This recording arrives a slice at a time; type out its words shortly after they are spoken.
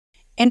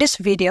In this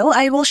video,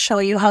 I will show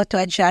you how to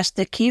adjust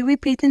the key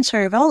repeat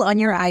interval on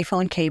your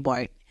iPhone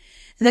keyboard.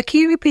 The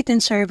key repeat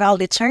interval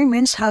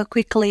determines how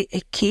quickly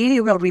a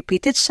key will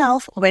repeat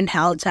itself when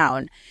held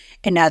down.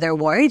 In other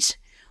words,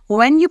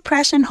 when you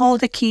press and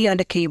hold the key on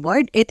the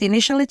keyboard, it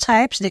initially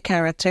types the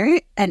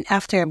character, and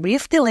after a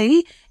brief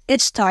delay,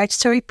 it starts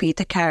to repeat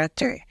the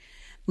character.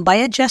 By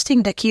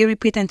adjusting the key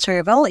repeat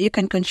interval, you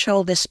can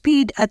control the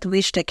speed at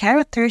which the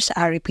characters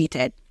are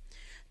repeated.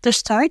 To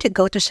start,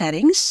 go to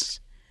Settings,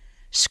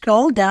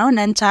 scroll down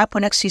and tap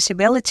on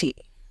Accessibility.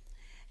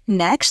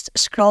 Next,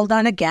 scroll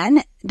down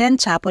again, then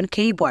tap on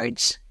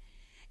Keyboards.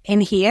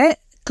 In here,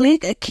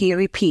 click Key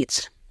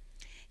Repeat.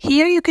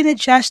 Here you can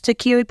adjust the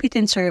key repeat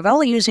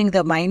interval using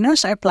the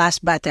minus or plus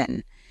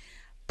button.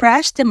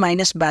 Press the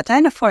minus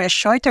button for a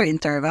shorter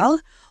interval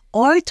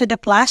or to the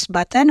plus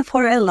button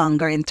for a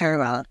longer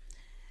interval.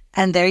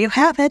 And there you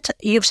have it.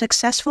 You've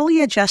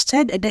successfully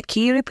adjusted the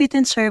key repeat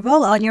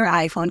interval on your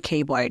iPhone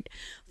keyboard.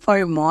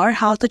 For more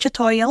how-to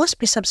tutorials,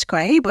 please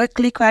subscribe or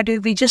click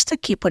other videos to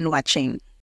keep on watching.